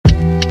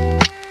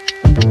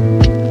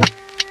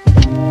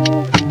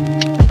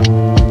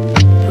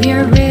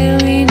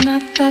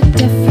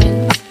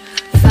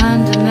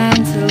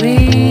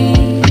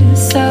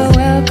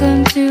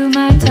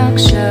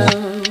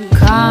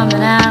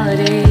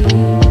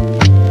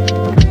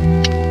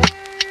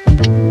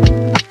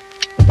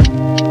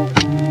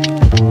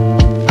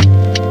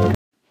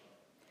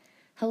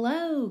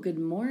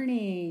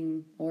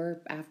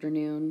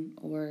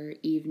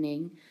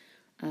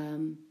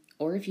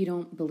if you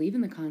don't believe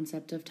in the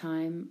concept of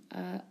time,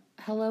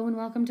 hello and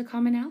welcome to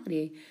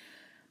Commonality.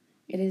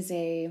 It is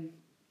a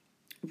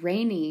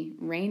rainy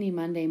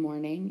Monday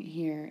morning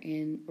here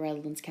in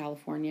Redlands,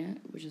 California,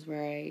 which is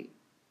where I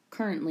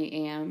currently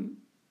am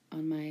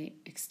on my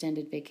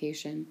extended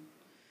vacation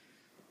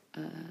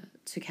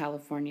to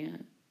California.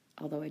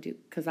 Although I do,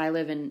 because I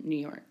live in New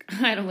York.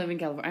 I don't live in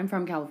California. I'm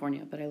from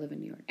California, but I live in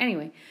New York.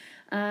 Anyway,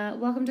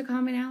 welcome to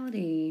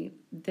Commonality.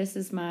 This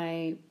is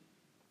my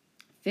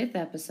 5th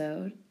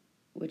episode,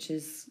 which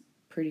is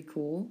pretty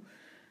cool.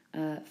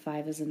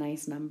 5 is a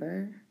nice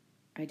number.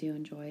 I do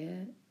enjoy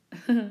it.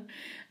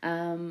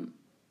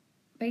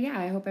 But yeah,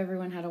 I hope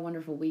everyone had a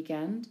wonderful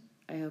weekend.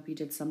 I hope you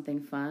did something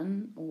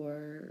fun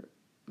or,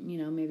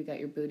 maybe got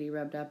your booty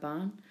rubbed up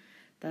on.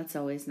 That's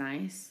always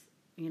nice.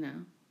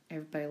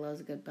 Everybody loves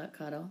a good butt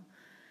cuddle.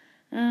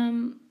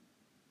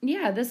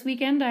 Yeah, this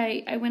weekend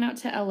I went out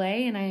to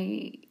LA and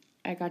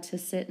I got to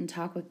sit and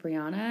talk with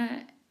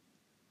Brianna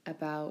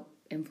about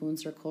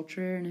influencer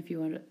culture and a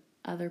few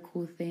other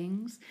cool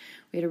things.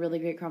 We had a really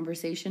great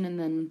conversation, and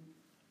then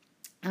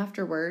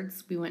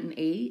afterwards we went and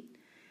ate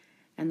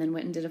and then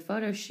went and did a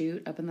photo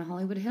shoot up in the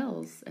Hollywood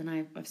Hills. And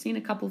I've seen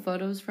a couple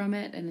photos from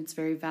it, and it's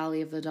very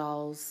Valley of the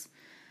Dolls,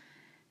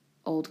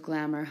 old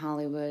glamour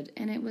Hollywood,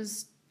 and it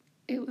was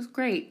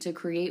great to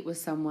create with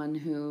someone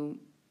who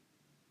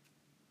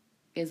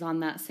is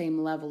on that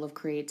same level of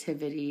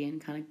creativity and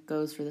kind of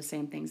goes for the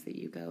same things that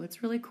you go.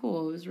 It's really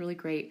cool. It was really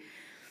great.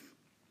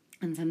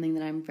 And something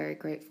that I'm very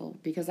grateful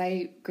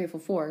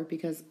for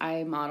because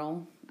I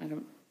model. I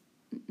don't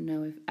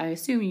know I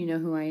assume you know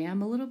who I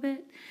am a little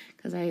bit,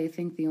 because I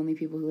think the only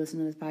people who listen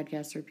to this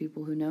podcast are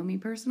people who know me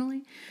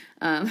personally.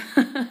 But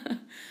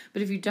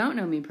if you don't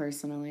know me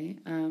personally,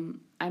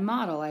 I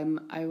model.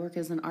 I work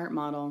as an art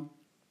model,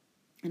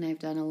 and I've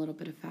done a little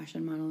bit of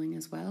fashion modeling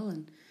as well.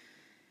 And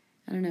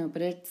I don't know,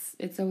 but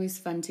it's always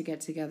fun to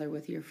get together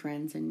with your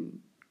friends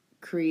and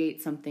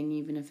create something,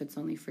 even if it's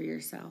only for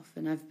yourself.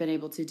 And I've been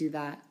able to do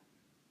that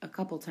a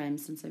couple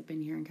times since I've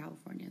been here in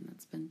California, and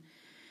that's been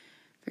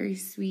very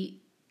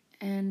sweet,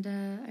 and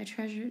I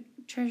treasured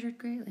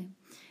greatly.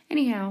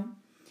 Anyhow,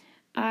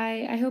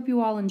 I hope you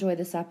all enjoy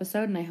this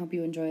episode, and I hope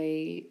you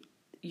enjoy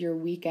your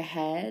week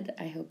ahead.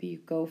 I hope you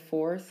go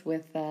forth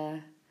with,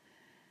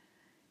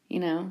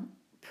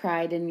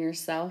 pride in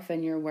yourself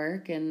and your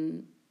work,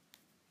 and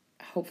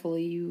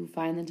hopefully you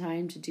find the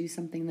time to do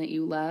something that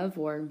you love,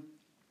 or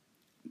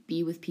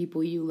be with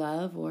people you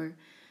love, or,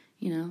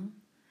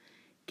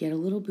 get a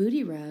little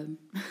booty rub.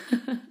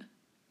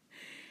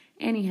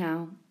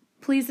 Anyhow,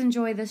 please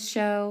enjoy this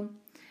show,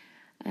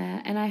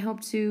 and I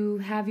hope to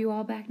have you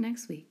all back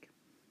next week.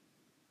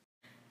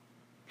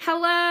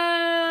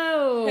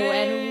 Hello,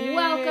 and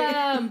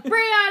welcome,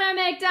 Brianna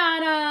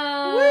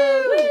McDonald.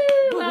 Woo!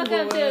 Woo!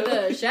 Welcome to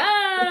the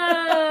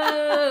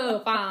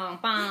show. Bum,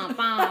 bum,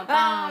 bum, bum,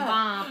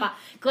 bum, bum.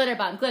 Glitter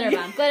bomb, glitter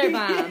bomb, glitter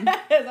bomb.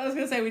 Yes, I was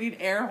going to say we need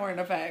air horn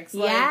effects.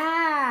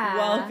 Yeah.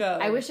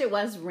 Welcome. I wish it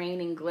was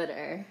raining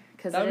glitter,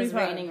 because it is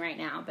raining right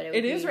now. But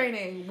it is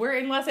raining. We're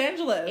in Los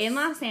Angeles. In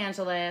Los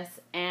Angeles,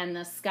 and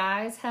the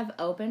skies have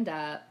opened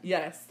up.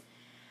 Yes.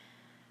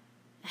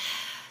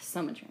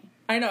 So much rain.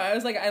 I know. I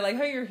was like, I like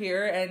how you're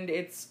here, and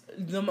it's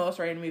the most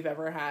rain we've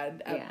ever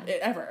had.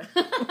 Ever.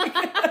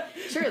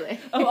 Truly.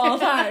 Of all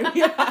time.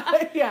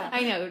 Yeah.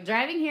 I know.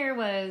 Driving here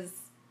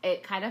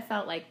it kind of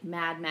felt like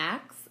Mad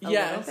Max a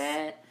little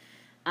bit.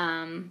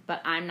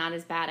 But I'm not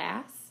as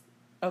badass.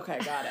 Okay,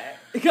 got it.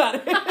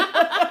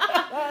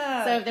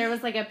 So if there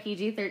was like a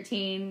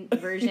PG-13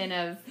 version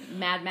of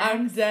Mad Max,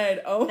 I'm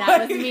dead. Oh my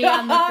that was me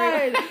God. on the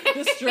freeway.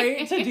 The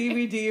straight to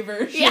DVD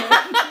version.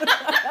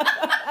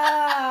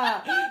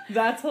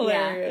 That's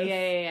hilarious.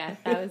 Yeah.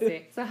 That was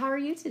it. So how are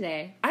you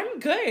today? I'm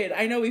good.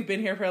 I know we've been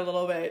here for a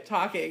little bit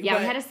talking. Yeah,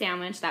 we had a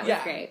sandwich. That was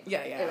great. Yeah.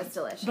 It was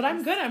delicious. But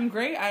I'm good. I'm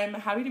great. I'm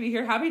happy to be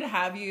here. Happy to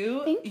have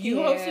you. Thank you.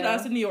 You hosted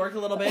us in New York a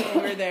little bit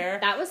when we were there.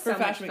 That was so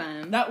much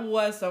fun. That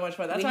was so much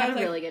fun. That's we why had I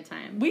was a really good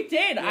time. We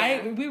did.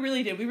 Yeah. We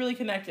really did. We really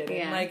connected.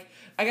 Yeah. And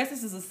I guess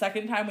this is the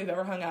second time we've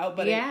ever hung out,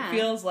 but it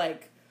feels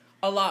like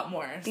a lot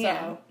more. So,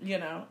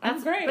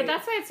 I'm great. But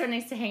that's why it's so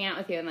nice to hang out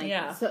with you.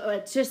 And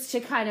so just to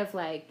kind of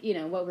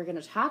what we're going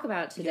to talk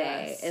about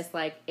today is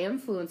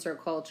influencer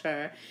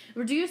culture.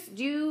 Or do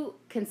you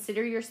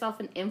consider yourself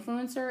an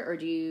influencer, or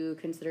do you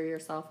consider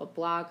yourself a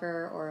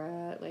blogger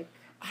or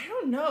I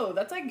don't know.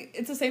 That's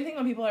it's the same thing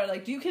when people are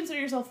like, do you consider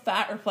yourself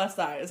fat or plus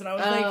size? And I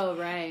was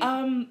right.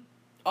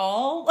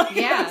 All.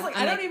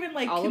 I don't even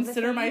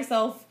consider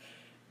myself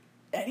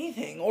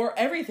anything or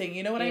everything.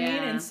 You know what I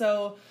mean? And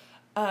so,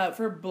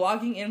 for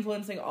blogging,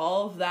 influencing,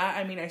 all of that,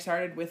 I mean, I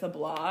started with a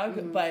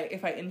blog, but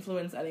if I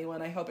influence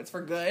anyone, I hope it's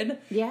for good.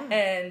 Yeah.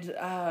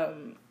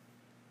 And,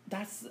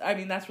 that's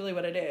really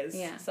what it is.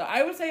 Yeah. So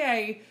I would say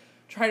I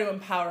try to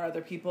empower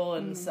other people.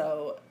 And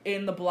so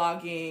in the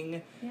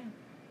blogging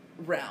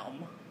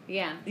realm.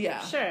 Yeah. Yeah.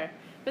 Sure.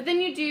 But then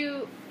you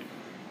do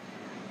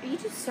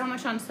so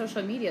much on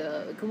social media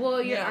though. Well,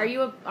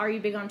 are you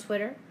big on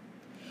Twitter?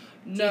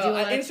 No,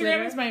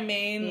 Instagram is my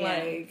main,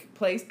 like,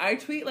 place. I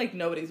tweet like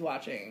nobody's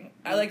watching.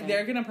 Okay. Like,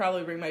 they're gonna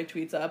probably bring my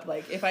tweets up.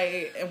 Like, if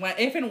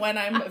and when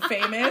I'm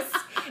famous,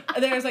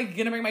 they're like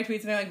gonna bring my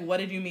tweets and they're like, what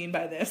did you mean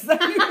by this?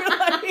 Like,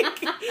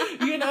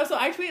 you know, so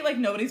I tweet like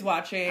nobody's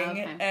watching,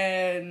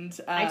 and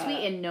I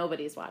tweet and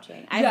nobody's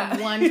watching. I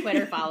have one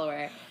Twitter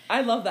follower.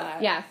 I love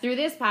that. Yeah, through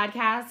this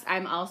podcast,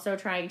 I'm also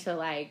trying to,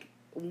 like,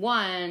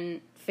 1,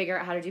 figure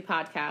out how to do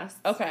podcasts.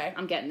 Okay.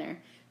 I'm getting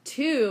there.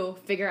 2,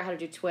 figure out how to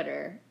do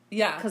Twitter.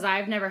 Yeah. Because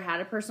I've never had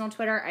a personal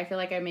Twitter. I feel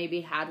like I maybe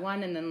had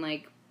one and then,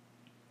 like,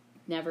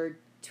 never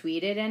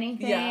tweeted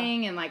anything.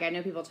 Yeah. And, like, I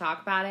know people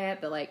talk about it,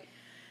 but, like,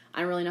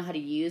 I don't really know how to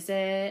use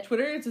it.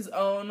 Twitter is its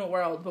own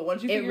world, but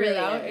once you figure it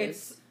out,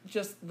 it's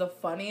just the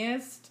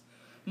funniest,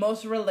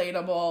 most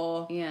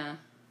relatable. Yeah.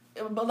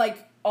 But,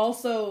 like,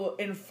 also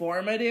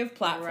informative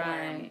platform.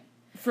 Right.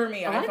 For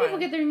me, a lot of people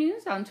get their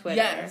news on Twitter.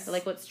 Yes.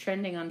 Like what's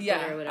trending on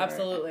Twitter or whatever.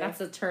 Absolutely.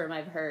 That's a term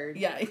I've heard.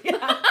 Yeah.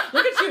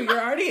 Look at you. You're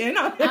already in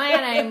on it.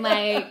 And I'm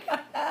like,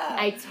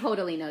 I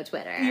totally know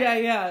Twitter.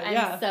 Yeah.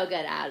 I'm so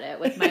good at it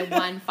with my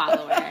one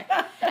follower.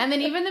 And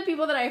then even the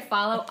people that I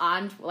follow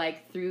on,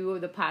 like, through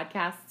the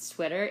podcast's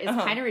Twitter is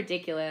kind of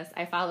ridiculous.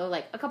 I follow,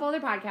 like, a couple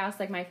other podcasts,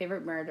 like My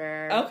Favorite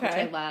Murder, which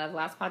I love.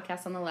 Last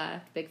Podcast on the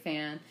Left, big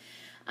fan.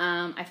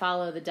 I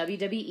follow the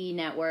WWE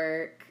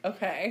Network.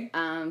 Okay.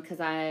 Because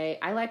I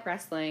like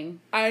wrestling.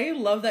 I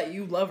love that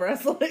you love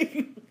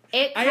wrestling.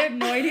 I had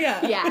no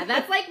idea. Yeah,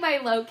 that's like my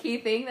low-key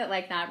thing that,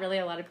 like, not really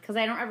a lot of, because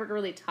I don't ever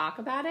really talk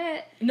about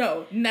it.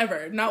 No,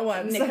 never. Not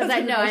once. Because I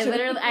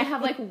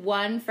have, like,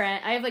 one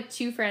friend, I have, like,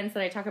 2 friends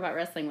that I talk about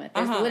wrestling with.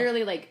 There's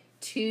literally, like,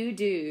 2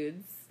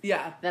 dudes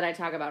that I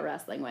talk about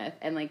wrestling with,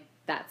 and, like,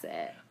 that's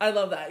it. I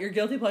love that. Your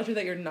guilty pleasure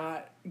that you're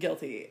not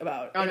guilty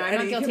about. Oh, no, I'm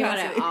not guilty about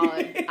it at all.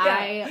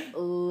 I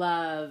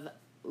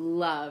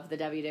love the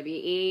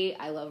WWE.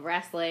 I love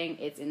wrestling.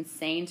 It's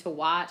insane to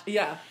watch.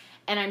 Yeah.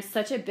 And I'm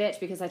such a bitch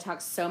because I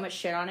talked so much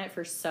shit on it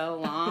for so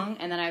long.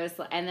 And then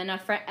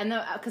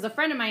because a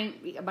friend of mine,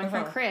 my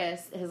friend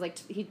Chris,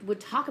 he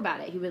would talk about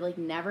it. He would, like,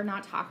 never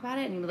not talk about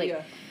it. And he would,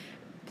 like,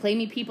 play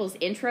me people's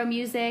intro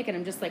music. And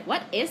I'm just like,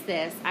 what is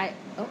this?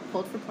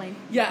 Hold for plane.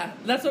 Yeah,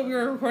 that's what we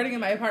were recording in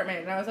my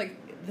apartment. And I was like,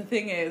 the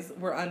thing is,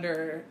 we're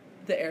under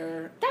the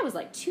air. That was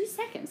like 2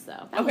 seconds,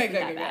 though. That okay,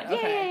 good.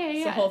 Okay.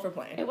 Yeah. So hold for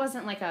plane. It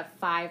wasn't like a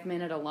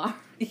 5-minute alarm.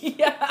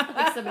 Yeah.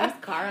 Like somebody's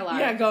car alarm.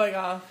 Yeah, going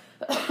off.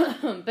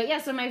 But yeah,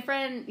 so my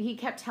friend, he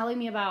kept telling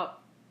me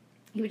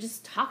he would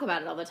just talk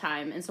about it all the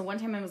time. And so one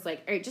time I was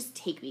like, all right, just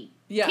take me.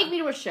 Yeah. Take me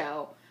to a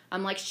show.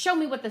 I'm like, show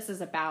me what this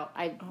is about.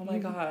 Oh my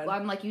God.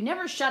 I'm like, you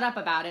never shut up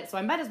about it, so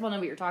I might as well know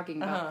what you're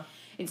talking about.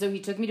 And so he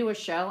took me to a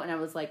show, and I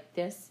was like,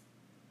 this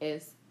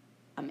is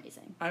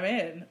amazing. I'm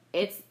in.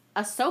 It's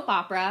a soap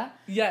opera.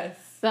 Yes.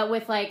 But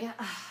with, like,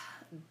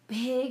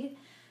 big,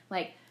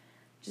 like,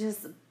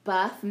 just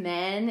buff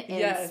men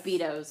in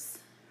Speedos.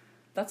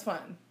 That's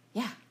fun.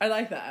 Yeah. I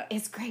like that.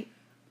 It's great.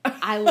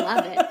 I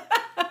love it.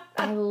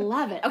 I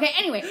love it. Okay,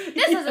 anyway,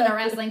 this isn't a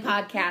wrestling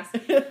podcast.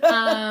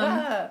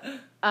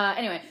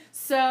 Anyway,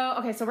 so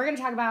we're going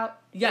to talk about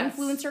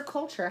influencer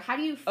culture. How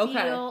do you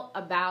feel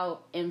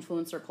about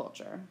influencer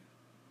culture?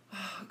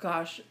 Oh,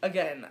 gosh,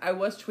 again, I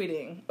was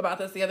tweeting about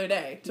this the other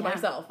day by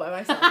myself.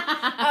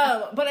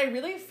 But I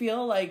really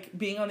feel like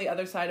being on the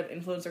other side of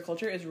influencer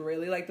culture is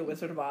really like the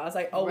Wizard of Oz.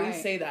 I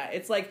always say that.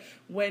 It's like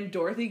when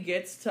Dorothy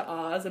gets to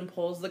Oz and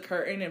pulls the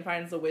curtain and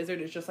finds the wizard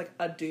is just like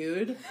a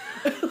dude.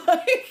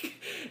 Like,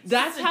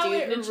 that's how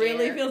it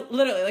really feels.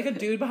 Literally, like a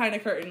dude behind a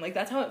curtain. Like,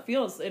 that's how it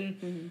feels.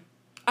 And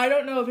I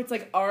don't know if it's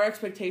like our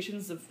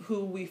expectations of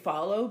who we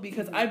follow,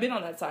 because I've been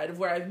on that side of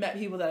where I've met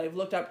people that I've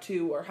looked up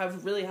to or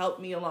have really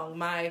helped me along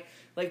my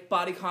like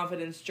body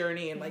confidence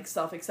journey and like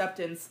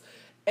self-acceptance,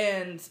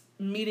 and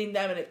meeting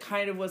them, and it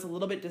kind of was a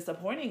little bit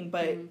disappointing,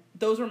 but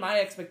those were my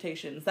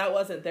expectations. That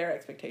wasn't their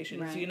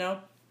expectations, you know?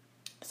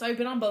 So I've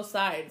been on both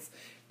sides,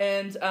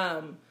 and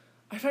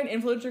I find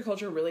influencer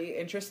culture really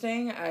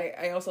interesting.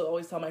 I also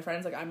always tell my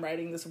friends, like, I'm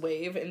riding this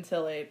wave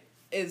until it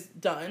is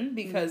done,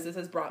 because this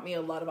has brought me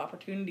a lot of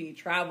opportunity,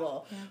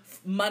 travel,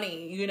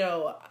 money. You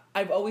know,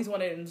 I've always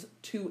wanted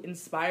to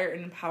inspire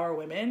and empower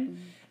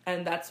women,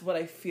 and that's what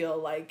I feel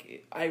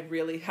like I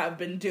really have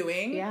been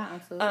doing. Yeah,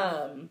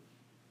 absolutely.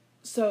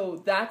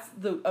 So that's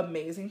the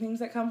amazing things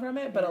that come from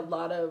it, but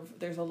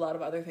there's a lot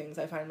of other things.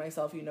 I find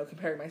myself, you know,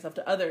 comparing myself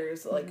to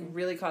others, like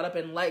really caught up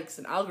in likes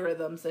and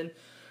algorithms, and,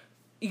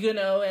 you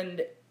know,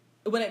 and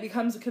when it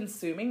becomes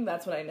consuming,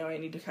 that's when I know I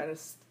need to kind of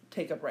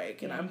take a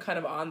break, and I'm kind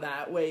of on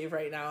that wave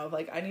right now of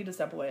like, I need to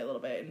step away a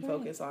little bit and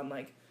focus on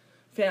like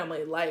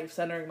family, life,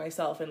 centering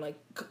myself, and like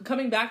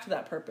coming back to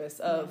that purpose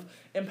of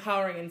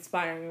empowering,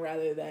 inspiring,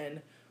 rather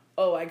than,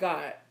 oh, I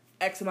got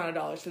X amount of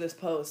dollars for this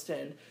post,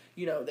 and,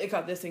 you know, it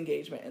got this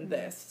engagement and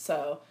this.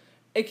 So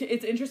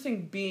it's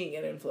interesting being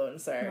an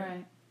influencer.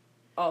 Right.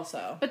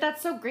 Also. But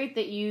that's so great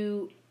that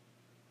you,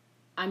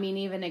 I mean,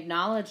 even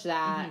acknowledge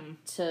that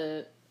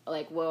to,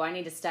 like, whoa, I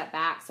need to step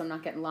back so I'm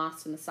not getting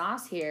lost in the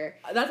sauce here.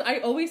 I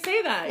always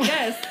say that.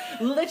 Yes.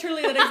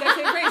 Literally that exact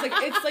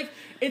same phrase.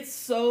 It's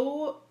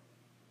so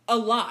a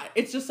lot.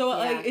 It's just so,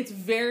 like, it's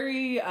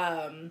very,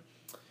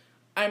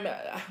 I'm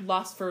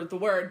lost for the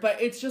word,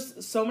 but it's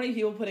just so many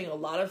people putting a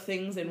lot of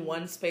things in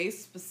one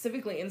space,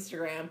 specifically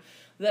Instagram,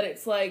 that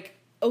it's like,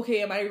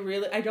 okay,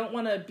 I don't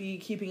want to be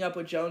keeping up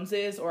with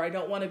Joneses, or I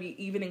don't want to be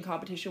even in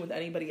competition with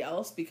anybody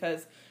else,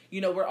 because,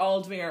 you know, we're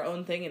all doing our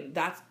own thing, and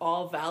that's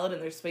all valid,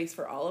 and there's space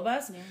for all of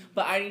us. Yeah.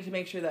 But I need to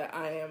make sure that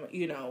I am,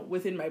 you know,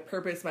 within my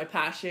purpose, my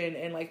passion,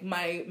 and, like,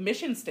 my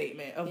mission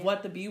statement of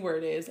what the B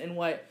word is and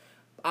what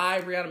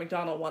I, Brianna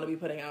McDonald, want to be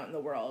putting out in the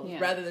world,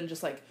 rather than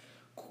just, like,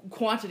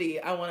 quantity.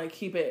 I want to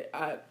keep it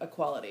at a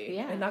quality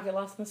and not get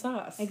lost in the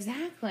sauce.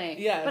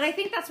 Exactly. Yeah. But I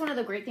think that's one of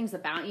the great things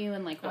about you,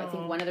 and like I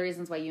think one of the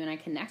reasons why you and I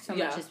connect so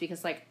much is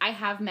because like I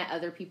have met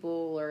other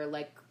people, or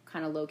like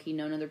kind of low key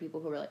known other people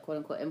who are like quote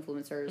unquote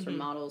influencers or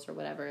models or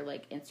whatever,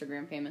 like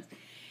Instagram famous,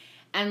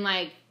 and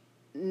like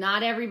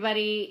not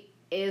everybody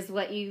is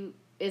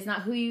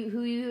not who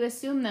you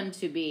assume them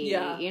to be.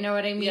 Yeah. You know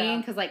what I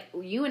mean? Because like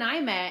you and I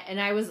met, and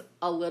I was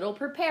a little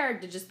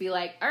prepared to just be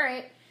like, all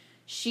right,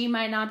 she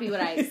might not be what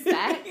I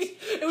expect.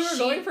 And we were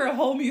going for a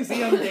whole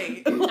museum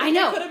date. I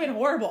know. It could have been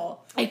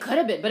horrible. It could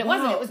have been, but it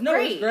wasn't. It was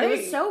great. It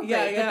was so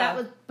great.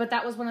 Yeah. But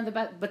that was one of the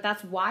best. But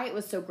that's why it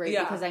was so great,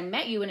 because I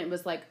met you and it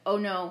was like, oh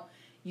no,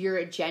 you're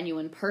a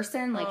genuine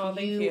person. Like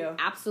you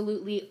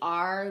absolutely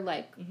are,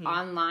 like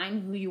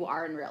online who you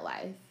are in real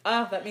life.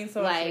 Oh, that means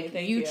so much to me.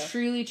 Thank you.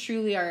 You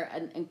truly are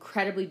an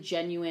incredibly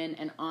genuine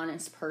and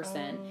honest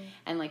person.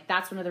 And like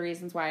that's one of the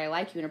reasons why I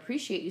like you and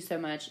appreciate you so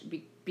much,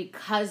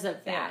 because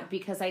of that. Yeah.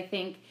 Because I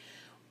think,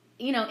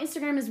 you know,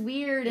 Instagram is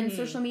weird and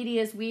social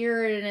media is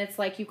weird, and it's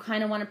like you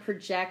kind of want to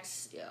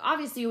project,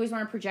 obviously you always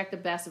want to project the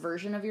best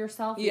version of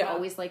yourself. You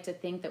always like to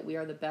think that we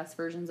are the best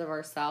versions of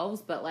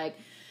ourselves, but like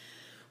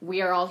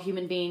we are all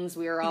human beings.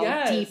 We are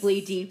all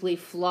deeply, deeply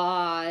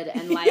flawed,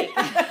 and like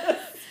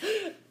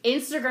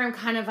Instagram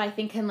kind of, I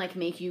think, can like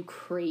make you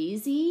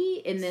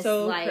crazy in this,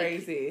 so like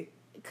crazy.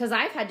 Because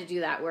I've had to do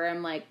that where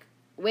I'm like,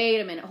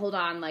 wait a minute, hold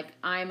on, like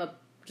I'm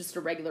just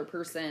a regular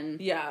person.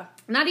 Yeah.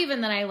 Not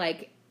even that I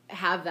like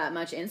have that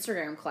much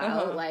Instagram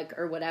clout, like,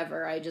 or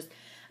whatever. I just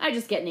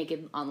get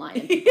naked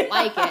online and people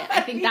like it.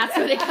 I think that's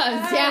what it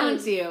comes down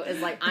to,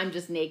 is like I'm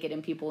just naked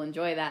and people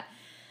enjoy that.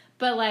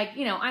 But like,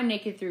 you know, I'm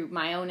naked through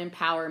my own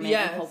empowerment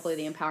and hopefully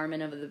the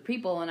empowerment of other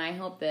people, and I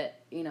hope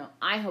that, you know,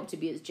 I hope to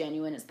be as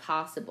genuine as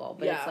possible.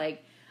 But it's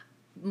like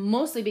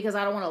mostly because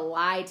I don't want to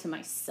lie to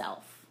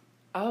myself.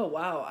 Oh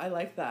wow, I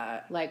like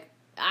that. Like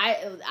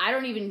I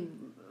don't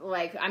even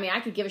like, I mean,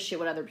 I could give a shit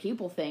what other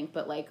people think,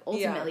 but like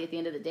ultimately at the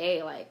end of the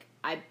day, like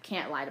I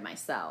can't lie to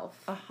myself.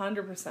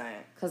 100%.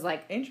 Because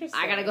like,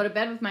 I gotta go to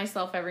bed with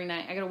myself every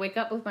night. I gotta wake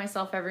up with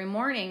myself every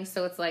morning.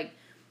 So it's like,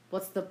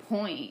 what's the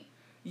point?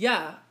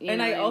 Yeah.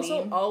 And I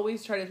also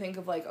always try to think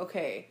of like,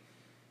 okay,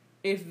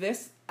 if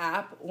this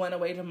app went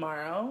away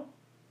tomorrow,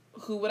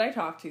 who would I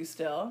talk to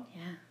still?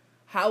 Yeah.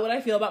 How would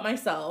I feel about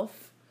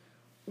myself?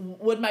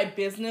 Would my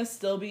business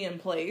still be in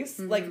place?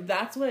 Like,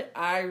 that's what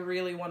I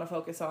really want to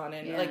focus on,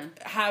 and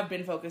like have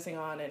been focusing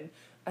on, and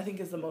I think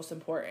is the most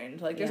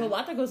important. Like, there's a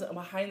lot that goes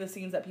behind the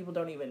scenes that people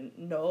don't even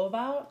know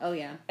about. Oh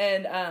yeah.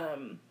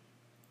 And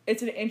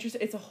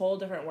it's a whole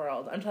different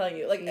world. I'm telling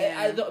you. Like,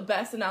 the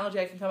best analogy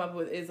I can come up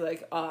with is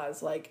like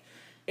Oz. Like,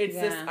 it's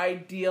this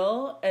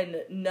ideal, and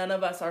none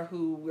of us are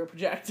who we're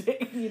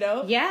projecting. You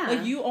know? Yeah.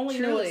 Like, you only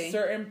know a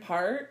certain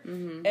part,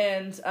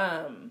 and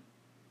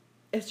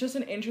it's just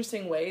an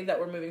interesting way that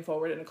we're moving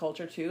forward in a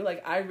culture too.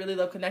 Like, I really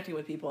love connecting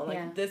with people, and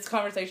like this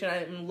conversation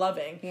I'm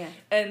loving. Yeah.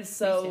 And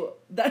so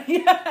that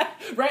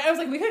right? I was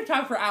like, we could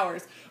talk for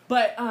hours.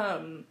 But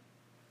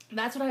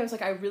that's what I was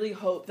like, I really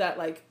hope that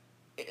like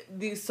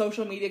these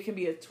social media can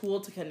be a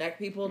tool to connect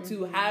people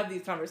to have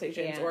these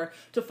conversations or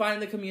to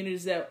find the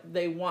communities that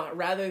they want,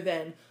 rather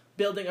than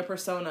building a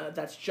persona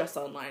that's just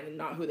online and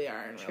not who they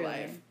are in real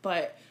life.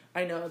 But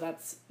I know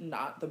that's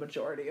not the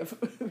majority of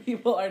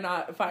people are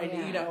not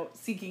finding, you know,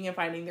 seeking and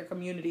finding their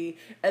community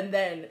and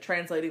then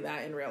translating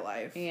that in real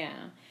life. Yeah.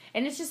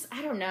 And it's just,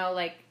 I don't know,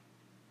 like,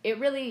 it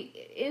really,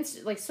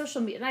 like, social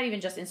media, not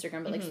even just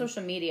Instagram, but, like,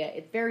 social media,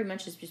 it very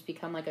much has just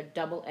become, like, a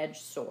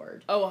double-edged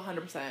sword. Oh,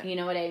 100%. You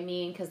know what I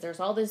mean? Because there's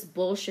all this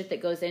bullshit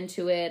that goes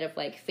into it of,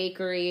 like,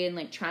 fakery and,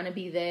 like, trying to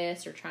be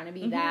this or trying to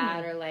be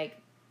that or, like,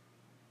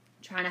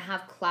 trying to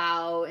have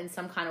clout in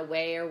some kind of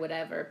way or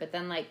whatever. But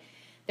then, like,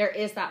 there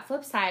is that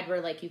flip side where,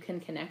 like, you can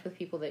connect with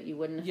people that you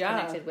wouldn't have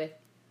connected with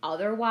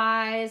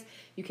otherwise.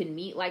 You can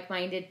meet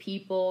like-minded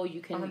people.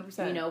 You can,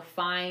 100%. You know,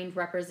 find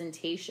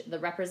the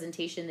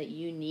representation that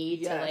you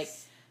need to, like,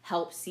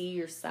 help see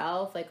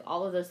yourself. Like,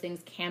 all of those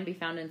things can be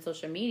found in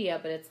social media,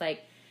 but it's,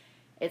 like,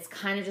 it's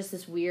kind of just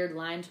this weird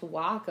line to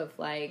walk of,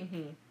 like,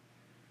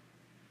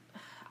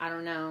 I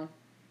don't know.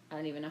 I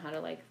don't even know how to,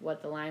 like,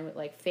 what the line with,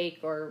 like,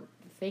 fake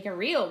and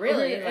real,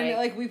 really. And,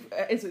 like,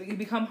 it's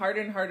become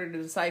harder and harder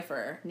to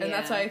decipher. And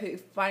that's why I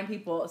find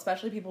people,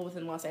 especially people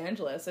within Los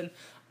Angeles. And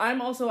I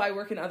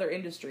work in other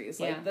industries.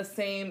 Like, the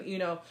same, you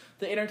know,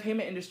 the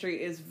entertainment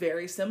industry is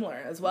very similar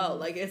as well.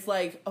 Like, it's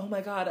like, oh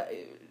my God,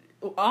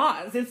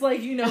 Oz. It's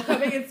like, you know,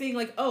 coming and seeing,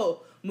 like,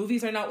 oh,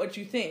 movies are not what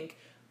you think.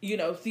 You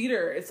know,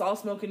 theater, it's all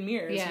smoke and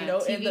mirrors, you know?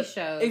 TV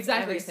shows.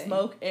 Exactly, everything.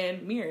 Smoke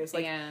and mirrors.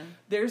 Like,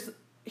 there's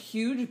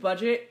huge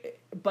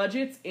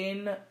budgets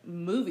in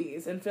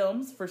movies and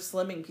films for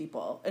slimming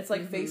people. It's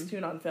like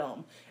Facetune on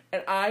film.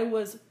 And I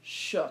was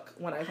shook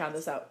when I found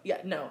this out.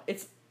 Yeah, no,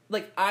 it's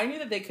like I knew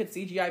that they could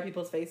CGI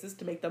people's faces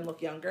to make them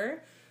look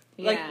younger.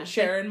 Like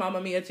Sharon, Mamma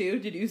Mia 2.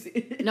 Did you see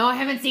it? No, I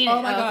haven't seen it.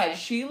 Oh my god,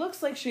 she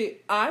looks like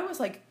I was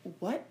like,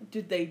 what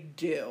did they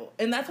do?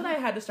 And that's when I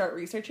had to start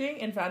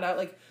researching and found out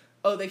like,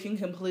 oh, they can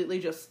completely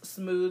just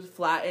smooth,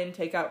 flatten,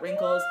 take out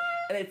wrinkles,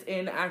 and it's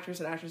in actors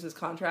and actresses'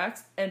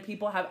 contracts. And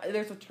people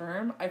there's a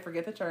term, I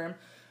forget the term,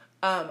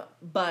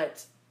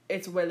 but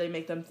it's where they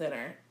make them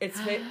thinner. It's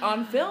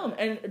on film,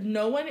 and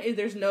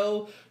there's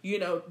no,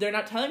 they're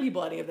not telling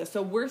people any of this.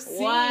 So we're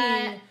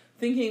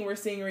thinking we're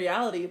seeing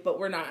reality, but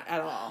we're not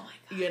at all,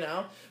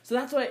 So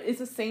that's why it's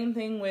the same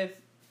thing with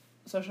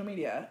social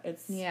media.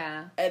 It's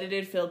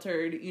edited,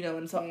 filtered,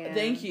 and so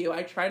thank you.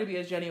 I try to be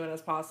as genuine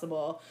as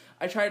possible.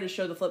 I try to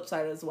show the flip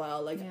side as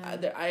well. Like,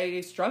 I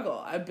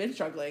struggle. I've been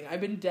struggling.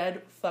 I've been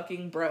dead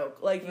fucking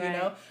broke. Like,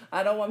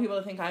 I don't want people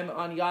to think I'm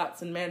on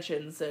yachts and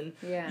mansions and,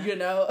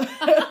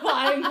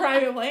 flying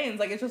private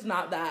planes. Like, it's just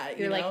not that,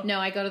 You're like, no,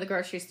 I go to the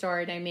grocery store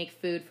and I make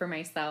food for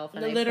myself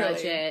and I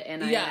budget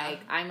and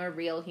I'm a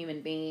real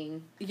human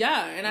being.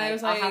 Yeah, and I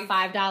was like... I'll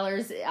have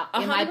 $5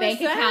 in my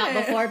bank account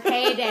before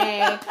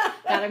payday.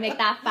 Gotta make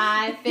that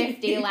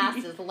 $5.50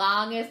 last as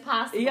long as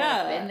possible.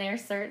 Yeah. Been there,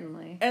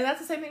 certainly. And that's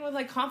the same thing with,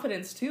 like,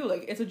 confidence, too.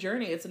 Like, it's a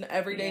journey. It's an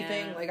everyday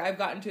thing. Like, I've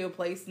gotten to a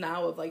place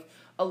now of, like,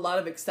 a lot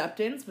of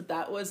acceptance, but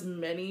that was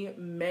many,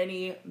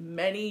 many,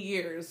 many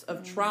years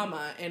of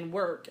trauma and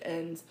work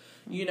and,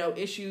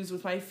 issues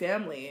with my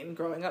family and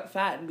growing up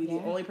fat and being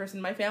the only person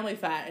in my family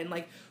fat and,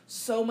 like,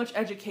 so much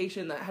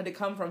education that had to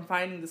come from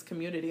finding this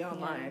community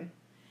online.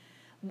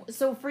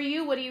 So for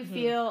you, what do you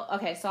feel?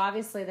 Okay, so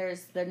obviously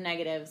there's the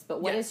negatives,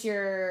 but what is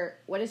your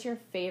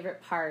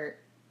favorite part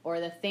or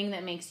the thing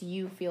that makes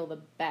you feel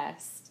the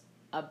best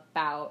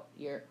about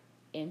your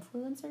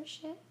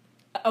influencership?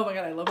 Oh my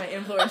god, I love my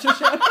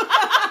influencership.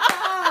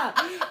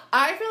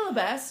 I feel the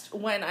best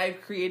when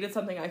I've created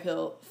something I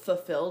feel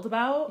fulfilled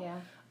about.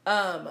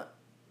 Yeah.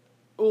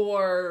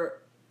 Or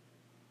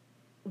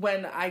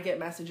when I get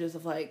messages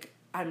of like,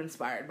 I'm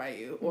inspired by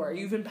you, or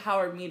you've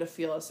empowered me to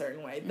feel a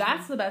certain way.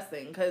 That's the best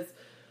thing, because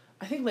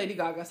I think Lady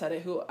Gaga said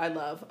it, who I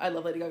love. I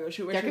love Lady Gaga.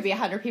 There could be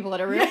 100 people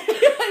in a room.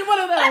 One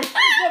of those.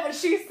 No, but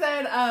she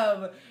said,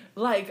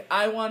 like,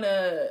 I want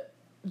to...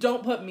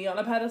 Don't put me on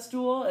a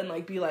pedestal and,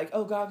 like, be like,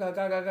 oh,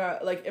 Gaga.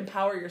 Like,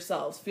 empower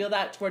yourselves. Feel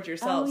that towards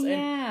yourselves. Oh,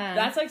 yeah. And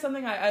that's, like,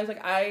 something I was like,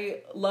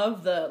 I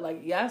love the,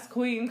 like, yes,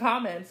 queen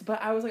comments.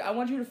 But I was like, I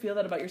want you to feel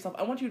that about yourself.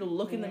 I want you to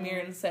look in the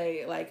mirror and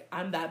say, like,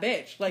 I'm that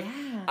bitch. Like,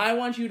 I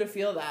want you to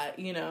feel that,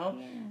 Yeah.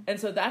 And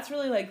so that's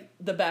really, like,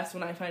 the best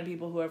when I find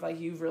people who have, like,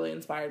 you've really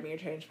inspired me or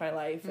changed my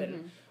life.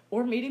 And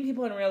or meeting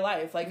people in real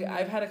life. Like,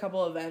 I've had a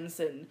couple events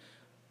and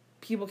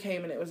people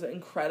came and it was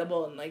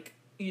incredible. And, like,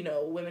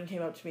 women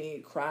came up to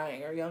me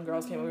crying or young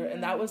girls came over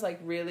and that was like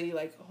really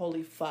like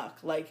holy fuck,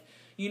 like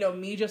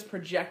me just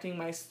projecting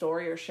my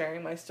story or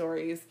sharing my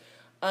stories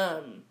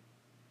can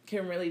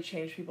really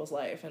change people's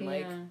life and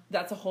like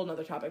that's a whole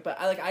nother topic, but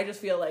I just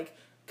feel like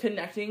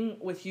connecting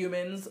with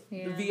humans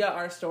via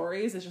our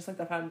stories is just like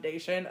the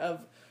foundation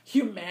of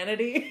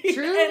humanity.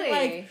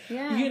 Truly.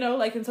 And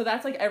like and so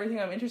that's like everything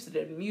I'm interested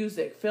in: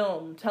 music,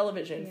 film,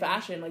 television,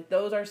 fashion. Like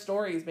those are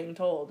stories being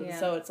told, and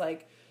so it's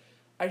like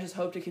I just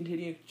hope to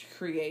continue to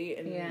create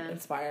and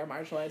inspire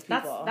marginalized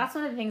people. That's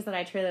one of the things that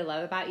I truly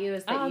love about you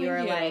is that you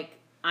are like,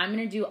 I'm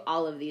going to do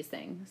all of these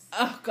things.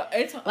 Oh, God.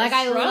 It's like,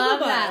 I love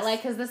that.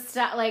 Like, because the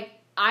stuff, like,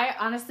 I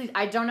honestly,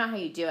 I don't know how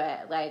you do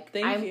it. Like,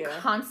 I'm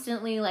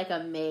constantly, like,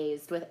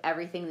 amazed with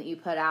everything that you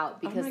put out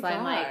because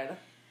I'm like,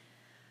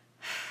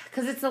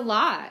 because it's a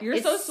lot.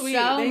 You're so sweet.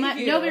 Thank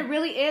you. No, but it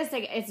really is.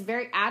 Like, it's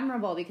very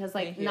admirable because,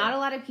 like, not a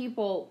lot of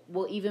people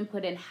will even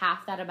put in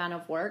half that amount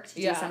of work to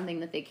do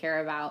something that they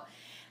care about.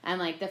 And,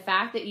 like, the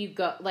fact that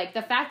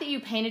you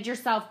painted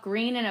yourself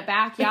green in a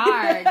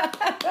backyard,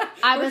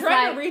 I was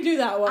trying to redo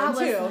that one,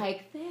 too. I was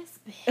like, this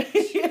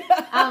bitch.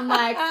 I'm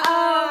like,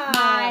 oh,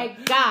 my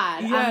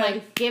God. Yes. I'm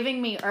like, giving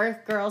me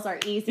Earth Girls Are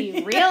Easy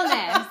realness.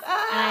 And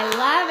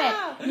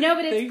I love it. No,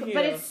 but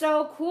it's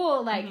so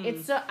cool. Like,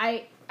 it's so,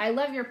 I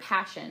love your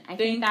passion. I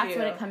think that's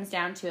what it comes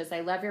down to is I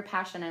love your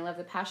passion. I love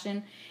the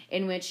passion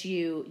in which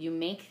you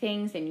make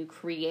things and you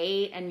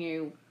create and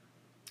you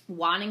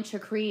wanting to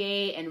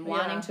create and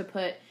wanting to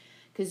put,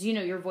 because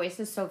your voice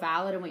is so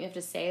valid and what you have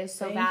to say is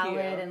so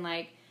valid and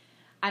like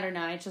I don't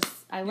know,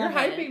 I love You're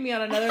hyping me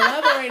on another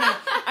level right now.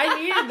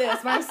 I needed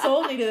this. My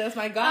soul needed this.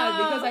 My God,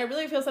 because I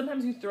really feel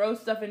sometimes you throw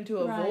stuff into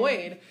a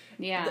void.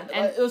 Yeah,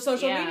 and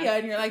social media,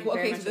 and you're like, well,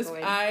 okay, so this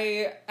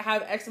I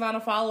have X amount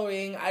of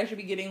following. I should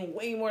be getting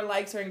way more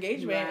likes or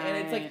engagement, and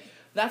it's like.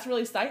 That's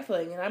really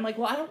stifling. And I'm like,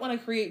 well, I don't want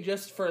to create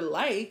just for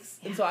likes.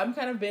 And so I've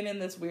kind of been in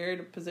this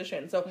weird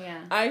position. So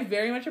I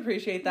very much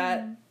appreciate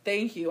that.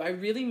 Thank you. I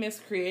really miss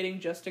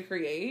creating just to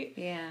create.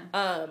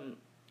 Yeah.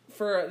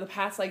 For the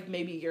past, like,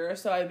 maybe year or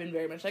so, I've been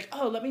very much like,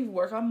 oh, let me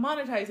work on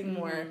monetizing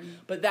more.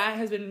 But that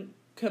has been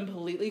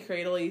completely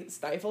creatively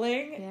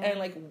stifling. And,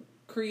 like,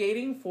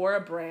 creating for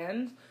a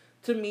brand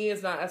to me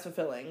is not as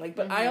fulfilling. Like,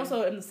 but I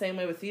also am the same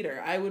way with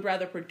theater. I would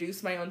rather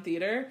produce my own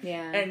theater.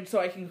 Yeah. And so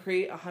I can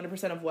create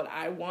 100% of what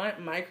I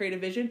want, my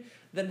creative vision,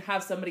 than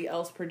have somebody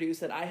else produce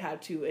that I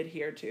had to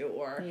adhere to,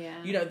 or,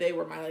 you know, they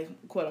were my,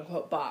 like, quote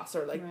unquote boss,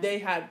 or like they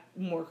had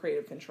more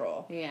creative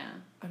control. Yeah.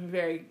 I'm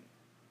very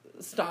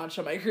staunch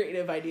on my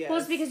creative ideas. Well,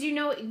 it's because you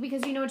know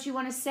what you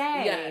want to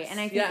say. Yes. And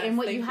I think and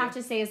what you have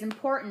to say is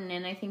important.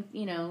 And I think,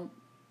 you know,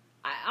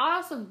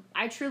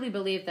 I truly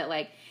believe that,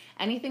 like,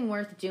 anything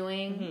worth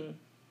doing,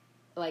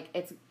 like,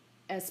 it's,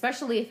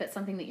 especially if it's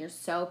something that you're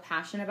so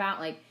passionate about,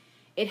 like,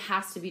 it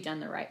has to be done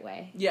the right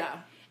way. Yeah.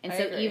 And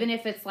so even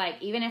if it's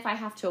like, even if I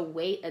have to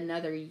wait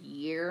another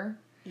year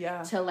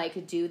to,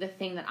 like, do the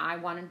thing that I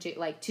want to do,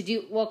 like,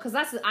 because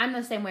I'm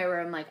the same way where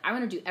I'm like, I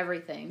want to do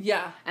everything.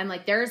 Yeah. And,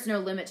 like, there is no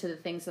limit to the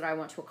things that I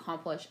want to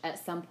accomplish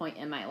at some point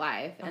in my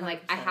life. And, 100%.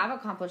 like, I have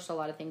accomplished a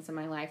lot of things in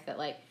my life that,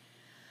 like,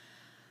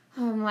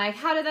 I'm like,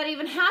 how did that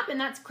even happen?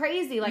 That's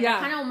crazy. Like, I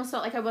kind of almost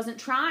felt like I wasn't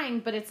trying,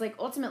 but it's like,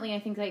 ultimately,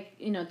 I think, like,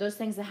 you know, those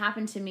things that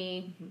happened to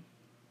me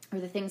or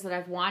the things that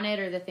I've wanted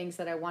or the things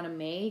that I want to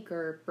make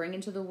or bring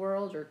into the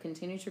world or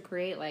continue to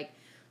create, like,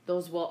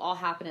 those will all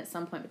happen at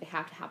some point, but they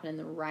have to happen in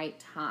the right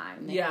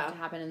time. They have to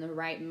happen in the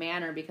right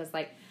manner because,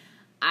 like,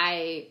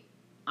 I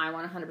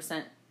want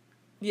 100%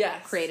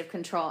 creative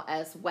control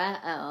as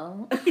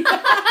well.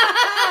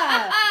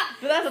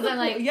 But that's I'm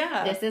like,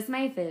 this is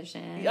my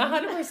vision.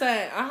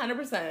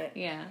 100%.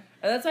 Yeah.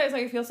 And that's why it's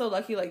like I feel so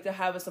lucky, like, to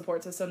have a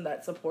support system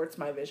that supports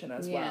my vision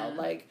as well.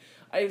 Like,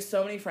 I have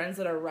so many friends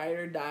that are ride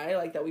or die,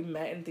 like, that we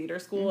met in theater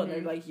school, and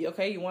they're like,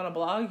 okay, you want to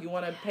blog? You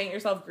want to paint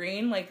yourself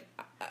green? Like,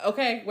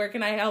 okay, where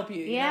can I help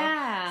you? You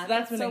know? So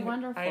that's so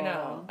wonderful. I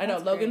know.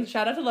 Logan,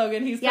 shout out to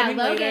Logan. He's coming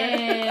later.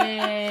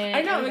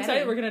 I know, I'm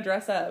excited. We're going to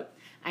dress up.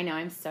 I know,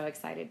 I'm so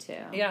excited too.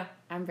 Yeah.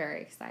 I'm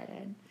very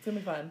excited. It's going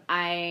to be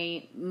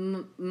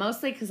fun.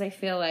 Mostly because I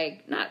feel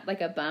like, not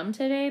like a bum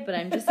today, but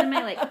I'm just in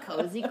my, like,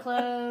 cozy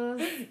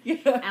clothes. Yeah.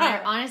 And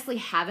I honestly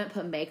haven't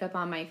put makeup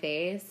on my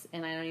face,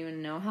 and I don't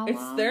even know how long.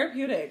 It's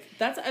therapeutic.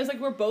 I was like,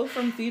 we're both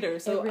from theater,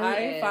 so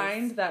really I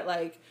find that,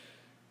 like,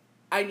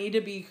 I need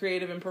to be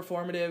creative and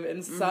performative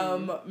in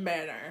some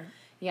manner.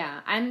 Yeah,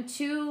 I'm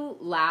too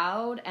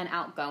loud and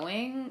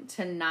outgoing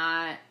to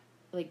not,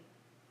 like,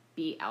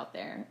 be out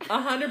there.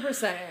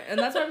 100%. And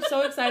that's why I'm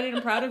so excited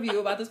and proud of you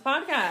about this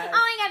podcast. Oh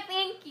my god,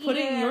 thank you.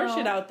 Putting your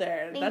shit out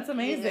there. That's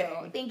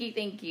amazing.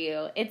 Thank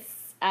you. It's,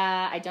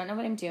 I don't know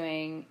what I'm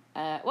doing.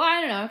 Well,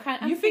 I don't know.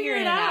 I'm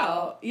figuring it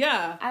out.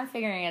 Yeah. I'm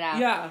figuring it out.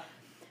 Yeah.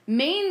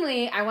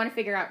 Mainly, I want to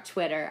figure out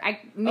Twitter.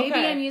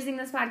 I'm using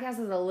this podcast as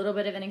a little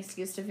bit of an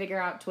excuse to figure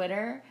out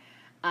Twitter.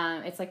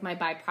 It's like my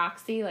by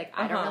proxy. Like,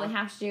 I don't really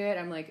have to do it.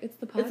 I'm like, it's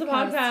the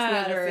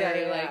podcast Twitter.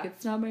 Yeah. Like,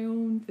 it's not my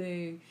own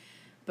thing.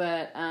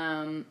 But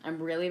I'm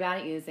really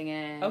bad at using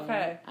it.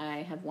 Okay. I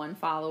have one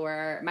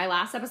follower. My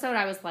last episode,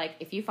 I was like,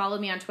 if you follow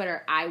me on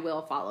Twitter, I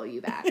will follow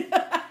you back.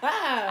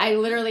 I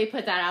literally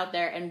put that out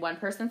there, and one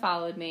person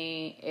followed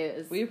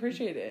me. We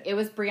appreciate it. It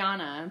was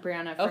Brianna.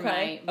 Brianna from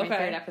my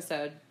third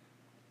episode.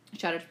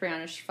 Shout out to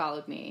Brianna. She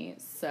followed me.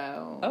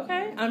 So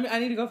okay, I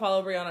need to go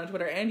follow Brianna on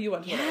Twitter and you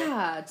on Twitter.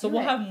 Yeah, so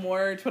we'll have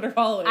more Twitter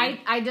following.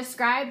 I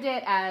described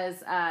it as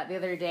the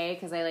other day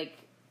because I like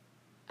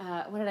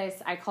what did I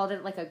say? I called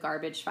it like a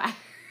garbage fire.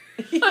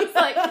 It's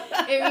like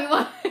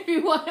if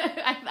you want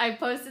I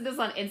posted this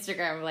on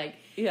Instagram, like,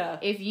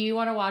 if you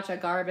want to watch a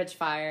garbage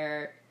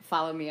fire,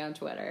 follow me on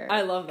Twitter.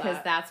 I love that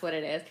because that's what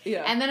it is.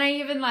 Yeah. And then I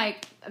even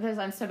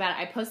I'm so bad.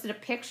 I posted a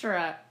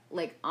picture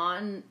like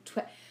on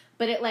Twitter.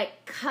 But it,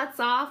 like, cuts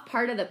off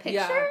part of the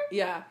picture?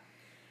 Yeah.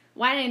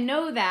 Why didn't I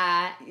know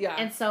that? Yeah.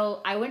 And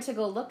so I went to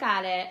go look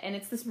at it, and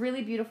it's this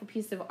really beautiful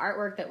piece of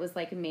artwork that was,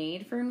 like,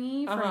 made for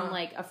me from,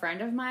 like, a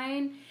friend of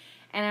mine.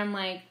 And I'm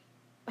like,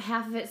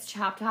 half of it's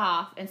chopped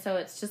off, and so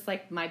it's just,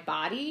 like, my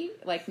body.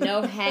 Like,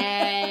 no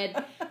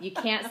head. You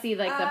can't see,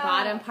 like, the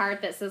bottom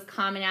part that says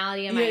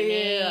commonality in my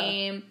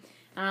name.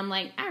 And I'm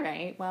like, all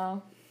right,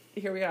 well.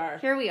 Here we are.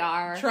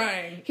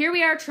 Trying. Here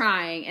we are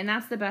trying, and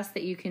that's the best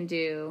that you can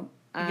do.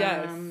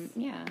 Yes.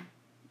 Yeah.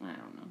 I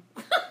don't know.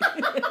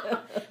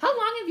 How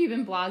long have you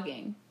been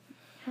blogging?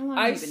 How long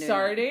have you been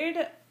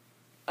doing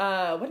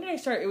that? When did I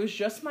start? It was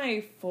just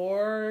my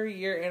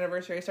 4-year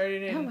anniversary. I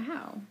started in... Oh,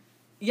 wow.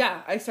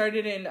 Yeah, I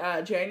started in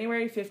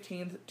January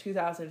 15th,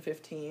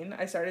 2015.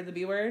 I started the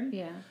B Word.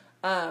 Yeah.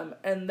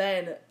 And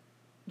then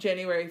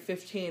January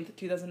 15th,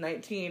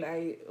 2019,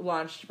 I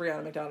launched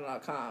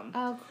BriannaMcDonald.com.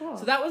 Oh, cool.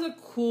 So that was a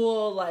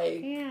cool,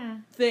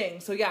 thing.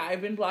 So, yeah,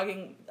 I've been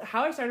blogging.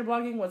 How I started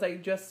blogging was I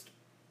just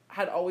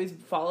had always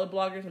followed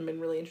bloggers and been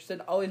really interested,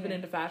 always been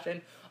into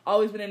fashion,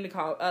 always been into,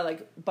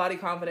 body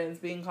confidence,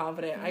 being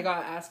confident. I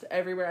got asked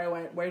everywhere I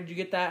went, where did you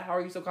get that? How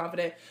are you so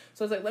confident?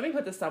 So I was like, let me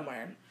put this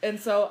somewhere. And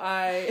so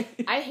I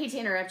hate to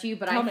interrupt you,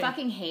 but I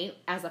fucking hate,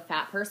 as a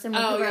fat person,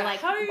 when people are like,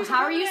 how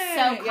are you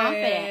so confident?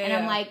 And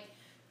I'm like,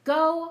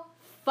 go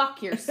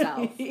fuck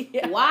yourself.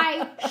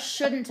 Why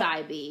shouldn't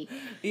I be?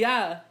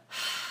 Yeah.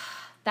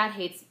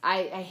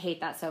 I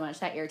hate that so much.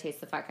 That irritates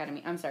the fuck out of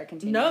me. I'm sorry,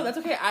 continue. No, that's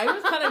okay. I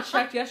was kind of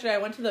checked yesterday. I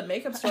went to the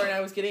makeup store and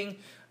I was getting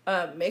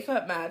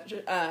makeup match,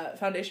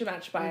 foundation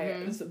match by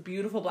this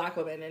beautiful black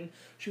woman, and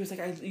she was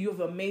like, you have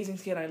amazing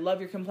skin, I love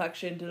your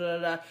complexion, da da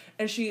da,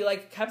 and she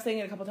like kept saying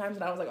it a couple times,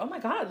 and I was like, oh my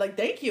god, like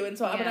thank you, and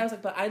so but I was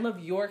like, but I love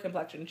your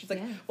complexion, and she's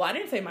like, well, I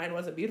didn't say mine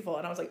wasn't beautiful,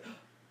 and I was like,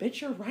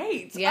 bitch, you're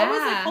right. Yeah. I was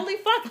like, holy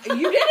fuck,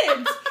 you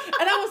didn't.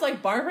 And I was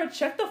like, Barbara,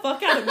 check the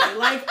fuck out of me,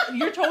 like,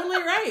 you're totally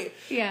right.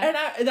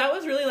 Yeah. And that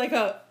was really like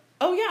a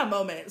oh yeah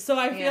moment. So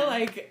I feel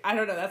like, I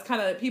don't know, that's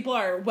kind of, people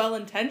are well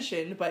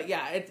intentioned, but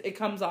yeah, it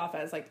comes off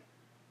as like,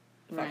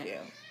 fuck you.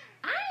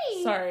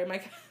 Sorry, my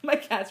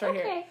cat's right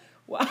here.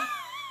 Wow.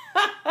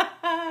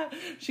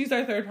 She's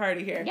our third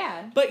party here.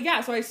 Yeah. But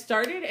yeah, so I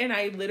started and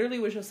I literally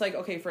was just like,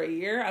 okay, for a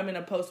year, I'm going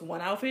to post one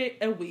outfit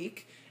a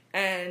week.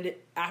 And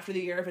after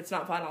the year, if it's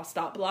not fun, I'll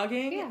stop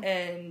blogging. Yeah.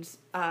 And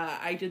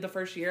I did the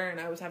first year and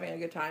I was having a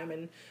good time.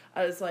 And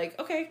I was like,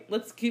 okay,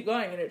 let's keep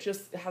going. And it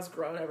just has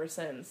grown ever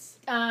since.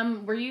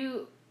 Were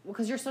you,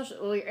 because your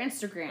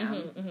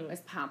Instagram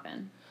was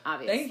popping.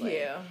 Obviously.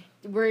 Thank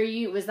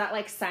you. Was that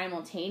like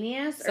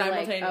simultaneous?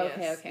 Simultaneous. Or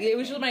like, okay. It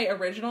was just my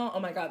original, oh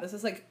my god, this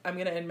is like, I'm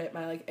gonna admit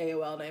my like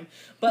AOL name.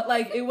 But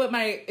like, it was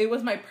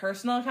my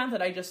personal account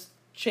that I just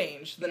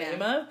changed the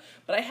name of.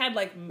 But I had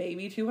like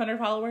maybe 200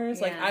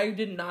 followers. Like, I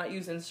did not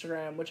use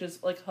Instagram, which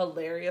is like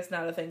hilarious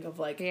now to think of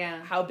like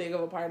how big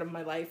of a part of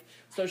my life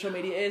social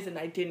media is, and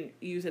I didn't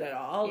use it at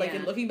all. Like,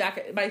 and looking back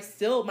at my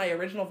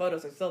original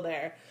photos are still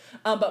there.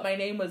 But my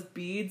name was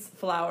Beads,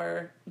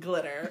 Flower,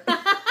 Glitter.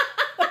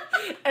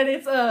 And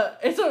it's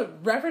a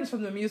reference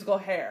from the musical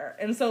Hair.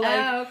 And so,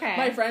 like,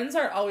 my friends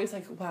are always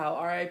like, wow,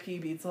 R.I.P.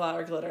 Beads,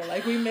 Flower, Glitter.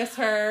 Like, we miss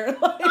her.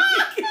 Like,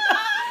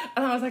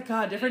 and I was like,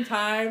 God, different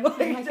time. Like,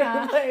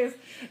 different place.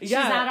 She's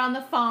out on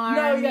the farm,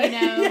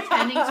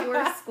 tending to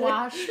her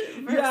squash,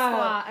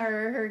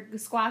 her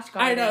squash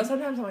garden. I know.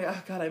 Sometimes I'm like,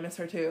 oh, God, I miss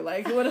her, too.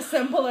 Like, what a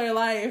simpler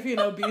life,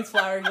 Beads,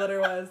 Flower, Glitter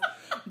was.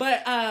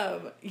 But,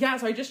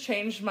 so I just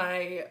changed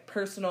my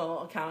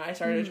personal account. I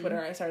started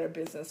Twitter. I started a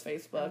business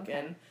Facebook.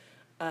 And,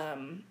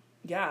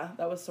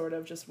 that was sort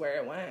of just where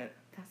it went.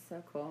 That's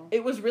so cool.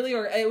 It was really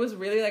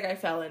like I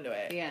fell into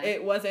it. Yeah.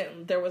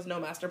 There was no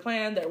master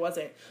plan. There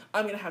wasn't,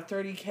 I'm going to have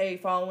 30K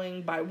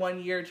following by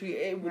 1 year, 2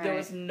 years. There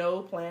was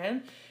no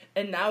plan.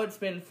 And now it's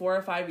been 4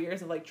 or 5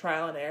 years of like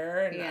trial and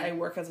error. And I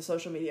work as a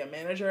social media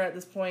manager at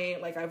this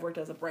point. Like, I've worked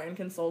as a brand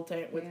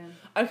consultant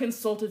I've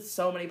consulted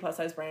so many plus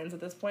size brands at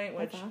this point,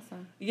 which, that's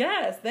awesome.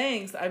 Yes,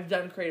 thanks. I've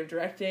done creative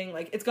directing.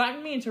 Like, it's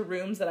gotten me into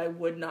rooms that I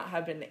would not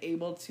have been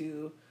able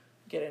to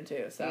get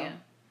into. So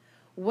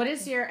what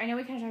is your, I know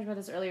we kind of talked about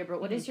this earlier, but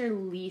what is your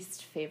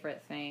least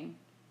favorite thing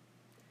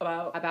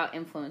about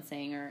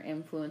influencing or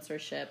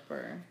influencership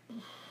or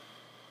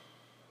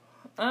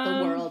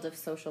the world of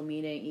social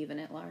media even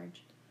at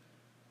large?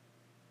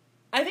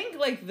 I think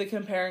like the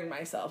comparing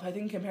myself. I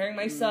think comparing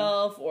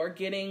myself or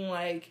getting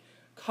like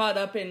caught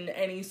up in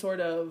any sort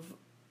of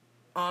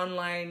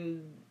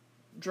online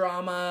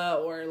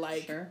drama or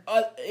like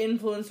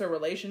influencer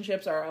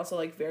relationships are also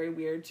like very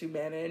weird to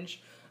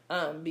manage.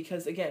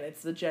 Because again,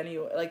 it's the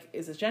genuine, like,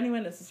 is this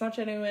genuine? Is this not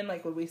genuine?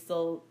 Like, would we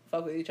still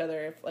fuck with each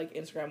other if, like,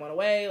 Instagram went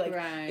away? Like,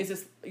 is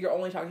this, you're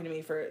only talking to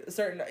me for a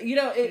certain,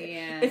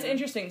 it's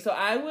interesting. So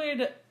I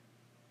would,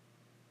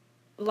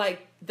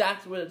 like,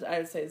 that's what I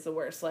would say is the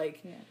worst.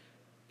 Like,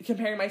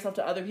 comparing myself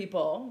to other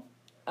people,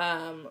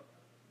 let's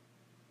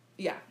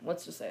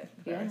just say.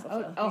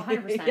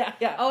 100%.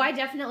 Yeah. Oh, I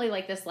definitely,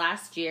 like, this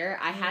last year,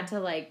 I had to,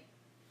 like,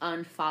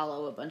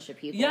 unfollow a bunch of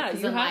people. Yeah,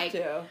 you have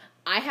to.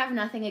 I have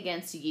nothing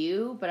against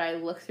you, but I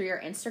look through your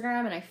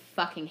Instagram and I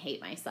fucking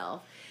hate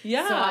myself.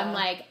 Yeah. So I'm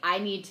like, I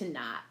need to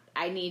not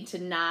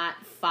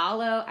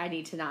follow. I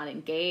need to not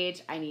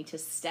engage. I need to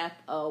step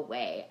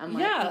away. I'm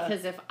like,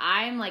 because if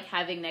I'm like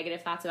having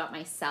negative thoughts about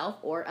myself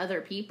or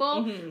other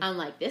people, I'm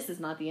like, this is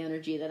not the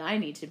energy that I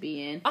need to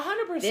be in.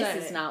 100%.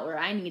 This is not where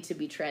I need to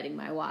be treading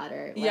my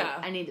water. Like,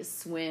 I need to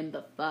swim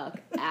the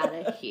fuck out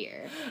of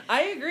here.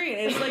 I agree.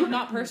 It's like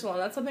not personal.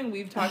 That's something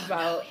we've talked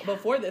about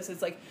before this.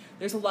 It's like,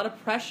 there's a lot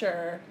of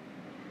pressure.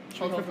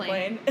 Hold for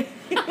plane.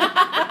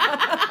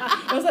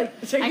 I was like,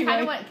 I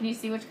kind of want. Can you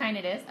see which kind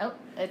it is? Oh,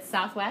 it's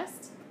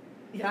Southwest.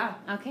 Yeah.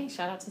 Okay.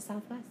 Shout out to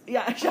Southwest.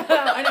 Yeah. Shout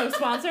out. I know.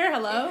 Sponsor.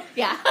 Hello.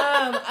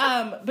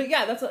 Yeah. But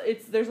yeah,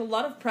 there's a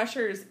lot of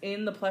pressures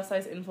in the plus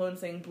size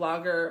influencing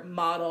blogger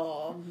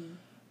model.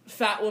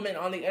 Fat woman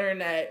on the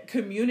internet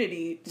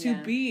community to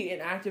be an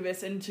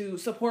activist and to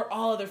support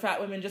all other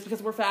fat women just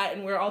because we're fat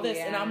and we're all this.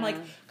 And I'm like,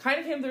 kind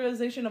of came to the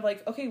realization of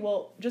like, okay,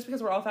 well, just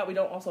because we're all fat, we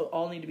don't also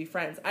all need to be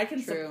friends. I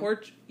can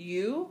support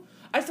you.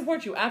 I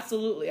support you,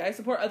 absolutely. I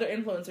support other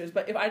influencers,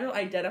 but if I don't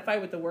identify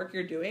with the work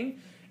you're doing,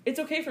 it's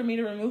okay for me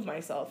to remove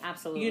myself.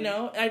 Absolutely.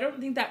 I don't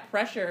think that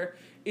pressure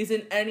is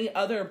in any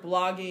other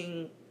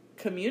blogging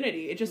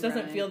community. It just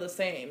doesn't feel the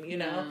same,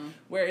 know?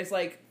 Whereas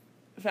like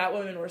fat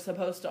women were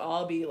supposed to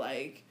all be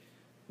like,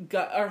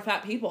 or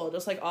fat people,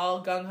 just like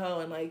all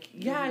gung-ho and like,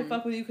 I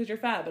fuck with you because you're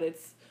fat, but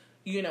it's,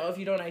 if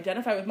you don't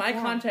identify with my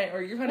content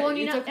or your content,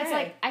 it's okay. It's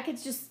like, I could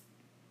just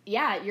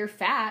yeah, you're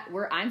fat,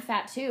 I'm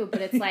fat too,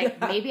 but it's like,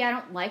 maybe I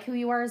don't like who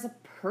you are as a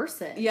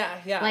person.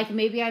 Yeah. Like,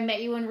 maybe I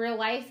met you in real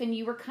life and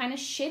you were kind of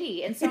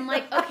shitty. And so I'm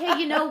like, okay,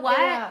 you know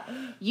what?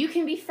 You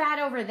can be fat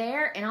over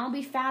there and I'll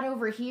be fat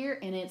over here,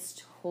 and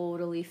it's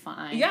totally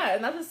fine. Yeah,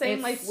 and that's the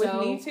same, like, with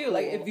me too. Cool.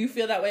 Like, if you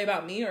feel that way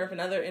about me, or if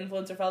another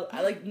influencer felt,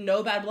 I, like,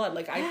 no bad blood.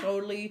 Like, I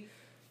totally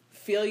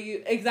feel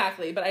you.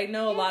 Exactly. But I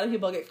know a lot of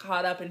people get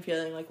caught up in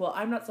feeling like, well,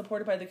 I'm not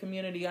supported by the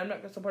community, I'm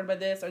not supported by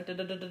this, or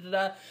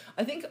da-da-da-da-da-da.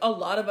 I think a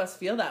lot of us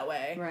feel that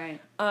way.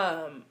 Right.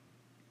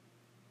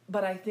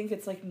 But I think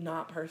it's, like,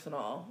 not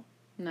personal.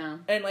 No.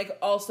 And, like,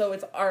 also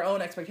it's our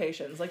own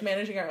expectations. Like,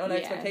 managing our own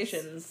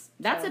expectations.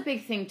 That's a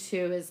big thing,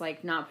 too, is,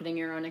 like, not putting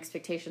your own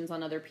expectations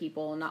on other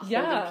people, not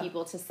holding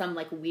people to some,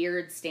 like,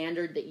 weird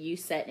standard that you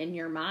set in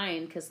your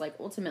mind, because, like,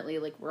 ultimately,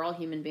 like, we're all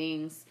human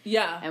beings.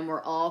 Yeah. And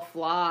we're all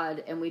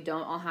flawed, and we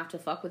don't all have to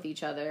fuck with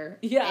each other.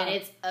 Yeah. And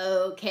it's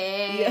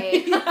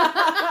okay.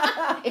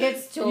 Yeah.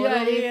 It's totally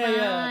fine.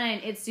 Yeah.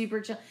 It's super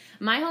chill.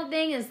 My whole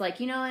thing is,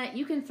 like, you know what?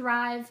 You can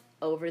thrive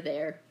over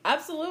there.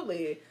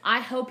 Absolutely. I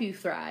hope you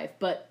thrive,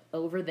 but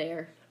over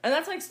there. And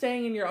that's like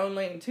staying in your own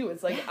lane too.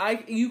 It's like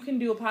you can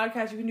do a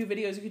podcast, you can do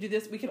videos, you can do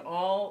this. We can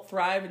all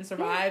thrive and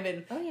survive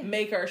and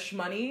make our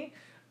shmoney.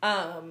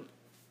 I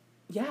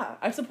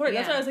support it.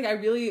 That's why I was like, I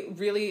really,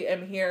 really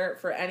am here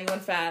for anyone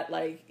fat.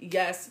 Like,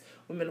 yes,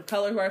 women of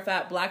color who are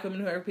fat, black women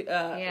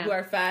who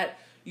are fat,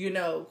 you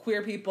know,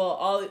 queer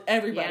people,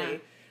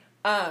 everybody.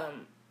 Yeah.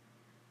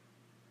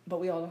 But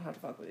we all don't have to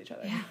fuck with each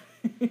other. Yeah.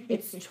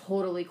 It's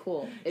totally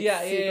cool.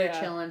 It's super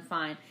chill and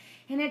fine.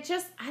 And it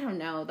just, I don't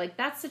know, like,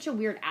 that's such a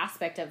weird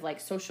aspect of, like,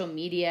 social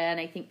media, and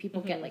I think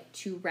people get, like,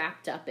 too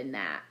wrapped up in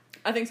that.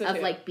 I think so, too.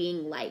 Of, like,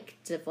 being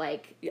liked, of,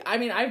 like... Yeah, I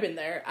mean, I've been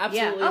there.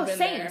 Absolutely been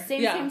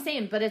there.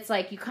 Same. But it's,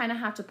 like, you kind of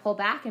have to pull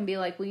back and be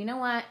like, well, you know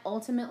what?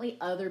 Ultimately,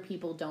 other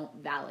people don't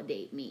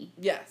validate me.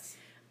 Yes.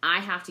 I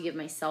have to give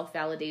myself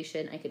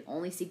validation. I can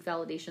only seek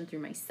validation through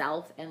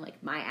myself and,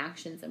 like, my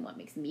actions and what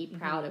makes me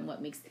proud and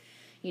what makes...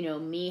 you know,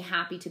 me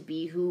happy to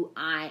be who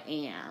I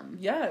am.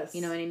 Yes. You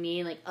know what I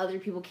mean? Like, other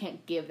people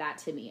can't give that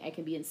to me. I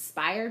can be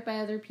inspired by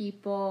other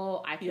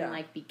people. I can,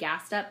 like, be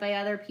gassed up by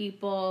other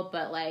people.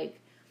 But, like,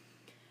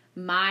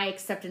 my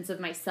acceptance of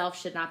myself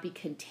should not be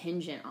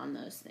contingent on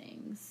those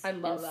things. I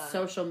love that.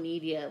 Social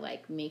media,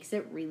 like, makes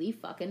it really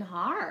fucking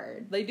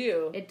hard. They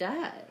do. It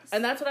does.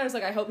 And that's what I was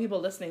like, I hope people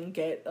listening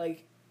get,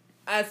 like,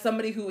 as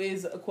somebody who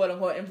is a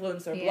quote-unquote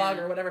influencer,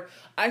 blogger, whatever,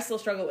 I still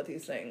struggle with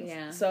these things.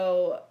 Yeah.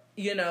 So...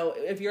 you know,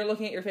 if you're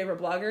looking at your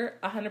favorite blogger,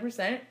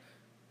 100%,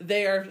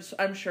 they are,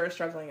 I'm sure,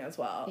 struggling as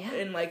well. Yeah.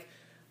 And, like,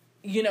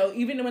 you know,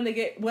 even when they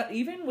get,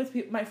 even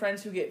with my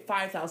friends who get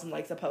 5,000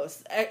 likes a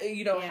post,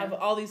 you know, have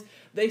all these,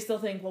 they still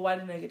think, well, why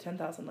didn't I get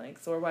 10,000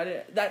 likes? Or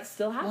that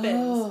still happens.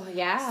 Oh,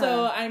 yeah.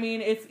 So, I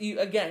mean,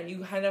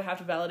 you kind of have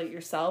to validate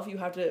yourself. You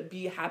have to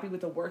be happy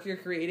with the work you're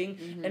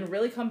creating and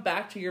really come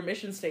back to your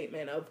mission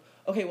statement of,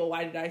 okay, well,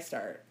 why did I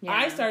start? Yeah.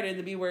 I started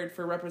the B Word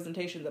for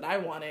representation that I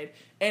wanted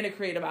and a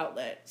creative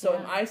outlet. So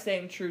am I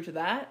staying true to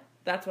that?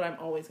 That's what I'm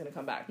always going to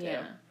come back to.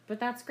 Yeah, but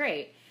that's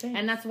great. Thanks.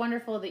 And that's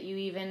wonderful that you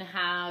even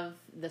have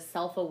the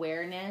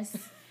self-awareness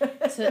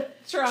to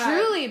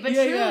truly,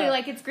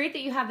 like, it's great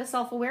that you have the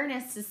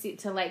self-awareness to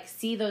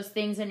see those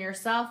things in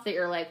yourself that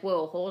you're like,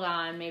 whoa, hold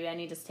on, maybe I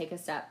need to take a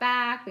step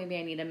back, maybe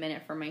I need a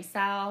minute for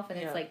myself, and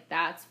it's like,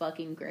 that's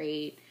fucking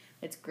great.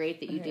 It's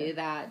great that you do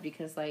that,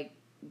 because, like,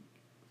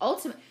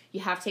 ultimately,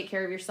 you have to take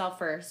care of yourself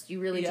first. You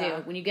really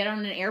do. When you get on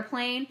an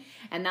airplane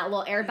and that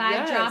little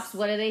airbag drops,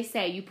 what do they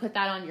say? You put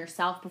that on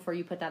yourself before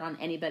you put that on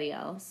anybody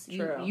else.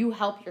 True. You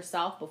help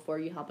yourself before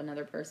you help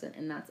another person,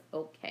 and that's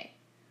okay.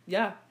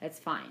 Yeah. It's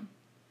fine.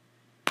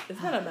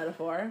 Isn't that a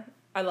metaphor?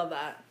 I love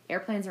that.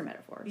 Airplanes are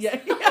metaphors. Yeah.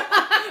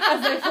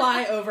 As they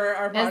fly over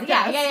our podcast.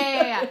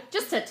 Yeah.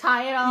 Just to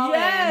tie it all in.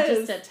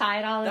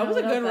 That was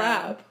a good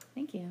wrap.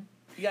 Thank you.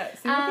 Yeah.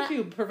 Look at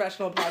you,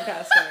 professional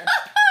podcaster.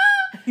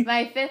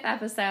 My 5th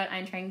episode,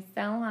 I'm trying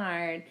so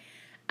hard.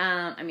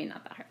 I mean,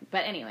 not that hard.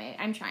 But anyway,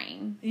 I'm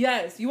trying.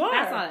 Yes, you are.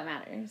 That's all that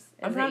matters.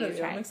 I'm proud of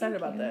you. I'm excited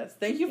about this.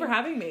 Thank you for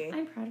having me.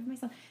 I'm proud of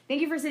myself.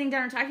 Thank you for sitting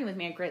down and talking with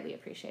me. I greatly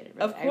appreciate it.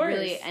 Really. Of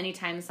course.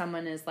 Anytime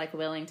someone is, like,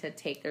 willing to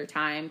take their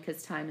time,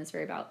 because time is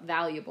very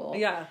valuable.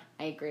 Yeah.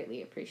 I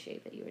greatly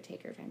appreciate that you would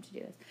take your time to do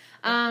this.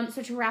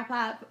 So to wrap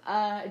up,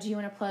 do you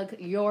want to plug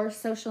your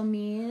social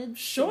medias?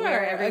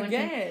 Sure.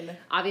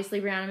 Obviously,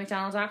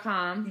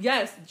 BriannaMcDonald.com.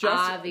 Yes,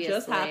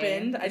 just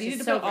happened. I needed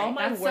to put all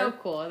my work. That's so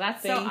cool.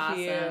 That's so awesome.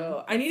 Thank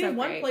you. I needed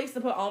one place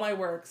to put all my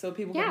work so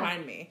people can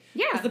find me.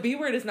 Yeah. Because the B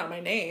Word is not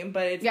my name,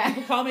 but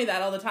people call me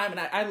that all the time, and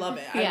I love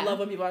it. I love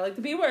when people are like,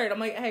 the B Word. I'm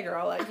like, hey,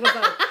 girl, like, what's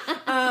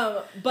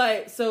up?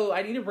 But, so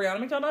I needed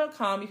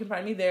BriannaMcDonald.com. You can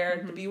find me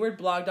there. Mm-hmm.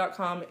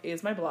 TheBWordblog.com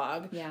is my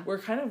blog. Yeah. We're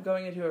kind of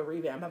going into a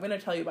revamp. I'm going to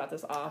tell you about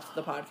this off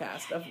the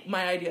podcast of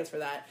my ideas for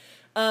that.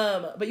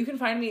 But you can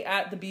find me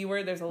at the B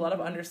Word. There's a lot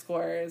of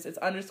underscores. It's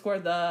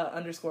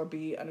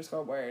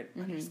 _the_B_word.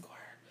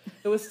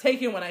 It was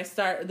taken when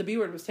the B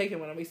Word was taken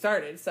when we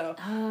started. So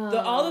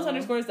all those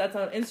underscores, that's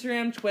on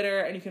Instagram,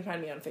 Twitter, and you can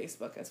find me on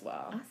Facebook as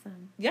well.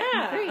 Awesome.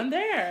 Yeah, great. I'm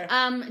there.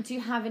 Do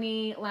you have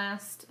any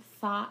last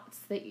thoughts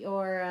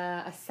or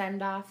a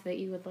send-off that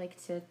you would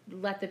like to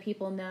let the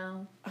people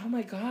know? Oh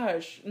my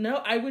gosh. No,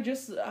 I would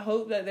just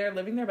hope that they're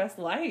living their best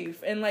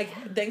life. And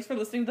thanks for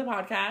listening to the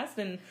podcast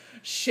and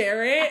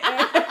share it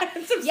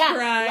and subscribe.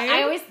 Yeah,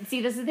 I always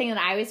see, this is the thing that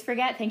I always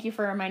forget. Thank you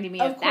for reminding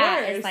me of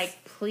that. It's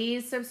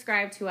please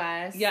subscribe to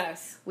us.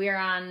 Yes. We are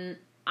on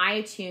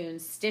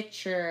iTunes,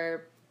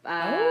 Stitcher.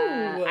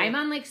 I'm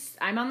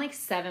on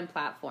 7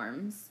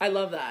 platforms. I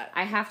love that.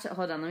 I have to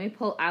hold on.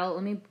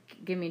 Let me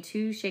give me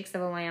 2 shakes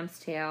of a lamb's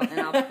tail, and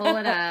I'll pull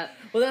it up.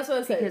 Well, that's what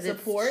I said.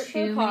 Support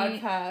the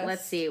podcast.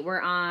 Let's see. We're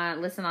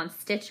on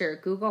Stitcher,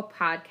 Google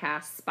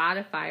Podcasts,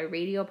 Spotify,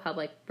 Radio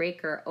Public,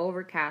 Breaker,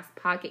 Overcast,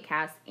 Pocket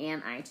Cast,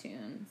 and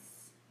iTunes.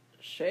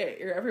 Shit,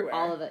 you're everywhere.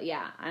 All of it.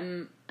 Yeah,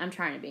 I'm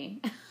trying to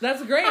be.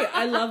 That's great.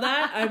 I love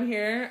that. I'm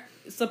here.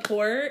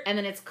 Support. And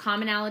then it's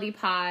Commonality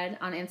Pod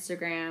on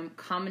Instagram,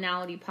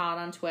 Commonality Pod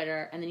on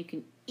Twitter, and then you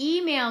can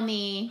email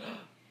me.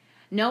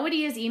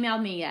 Nobody has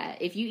emailed me yet.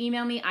 If you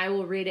email me, I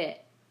will read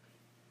it.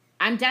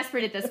 I'm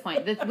desperate at this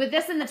point. With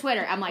this and the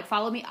Twitter, I'm like,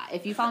 follow me.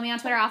 If you follow me on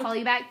Twitter, I'll follow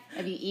you back.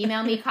 If you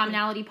email me,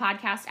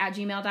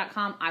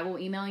 commonalitypodcast@gmail.com, I will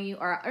email you.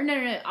 Or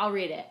no, I'll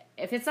read it.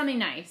 If it's something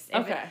nice.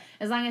 Okay.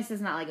 As long as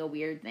it's not a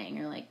weird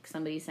thing or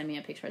somebody send me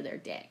a picture of their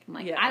dick. I'm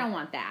I don't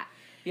want that.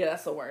 Yeah,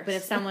 that's the worst. But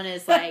if someone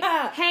is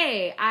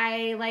hey,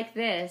 I like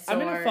this. I'm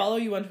going to follow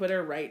you on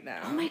Twitter right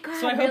now. Oh my God,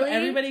 so I hope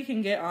everybody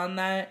can get on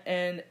that.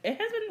 And it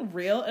has been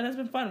real. It has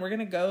been fun. We're going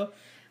to go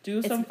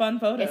do some fun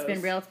photos. It's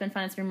been real. It's been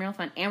fun. It's been real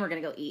fun. And we're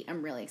going to go eat.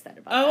 I'm really excited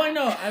about that. Oh, I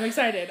know. I'm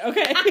excited.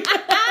 Okay.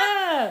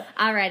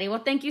 Alrighty.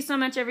 Well, thank you so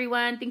much,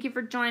 everyone. Thank you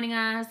for joining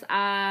us.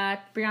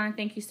 Brianna,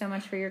 thank you so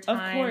much for your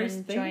time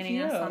and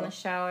joining us on the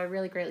show. I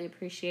really greatly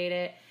appreciate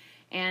it.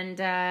 And,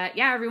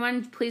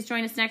 everyone, please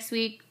join us next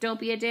week. Don't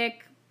be a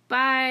dick.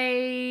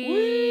 Bye.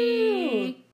 Woo!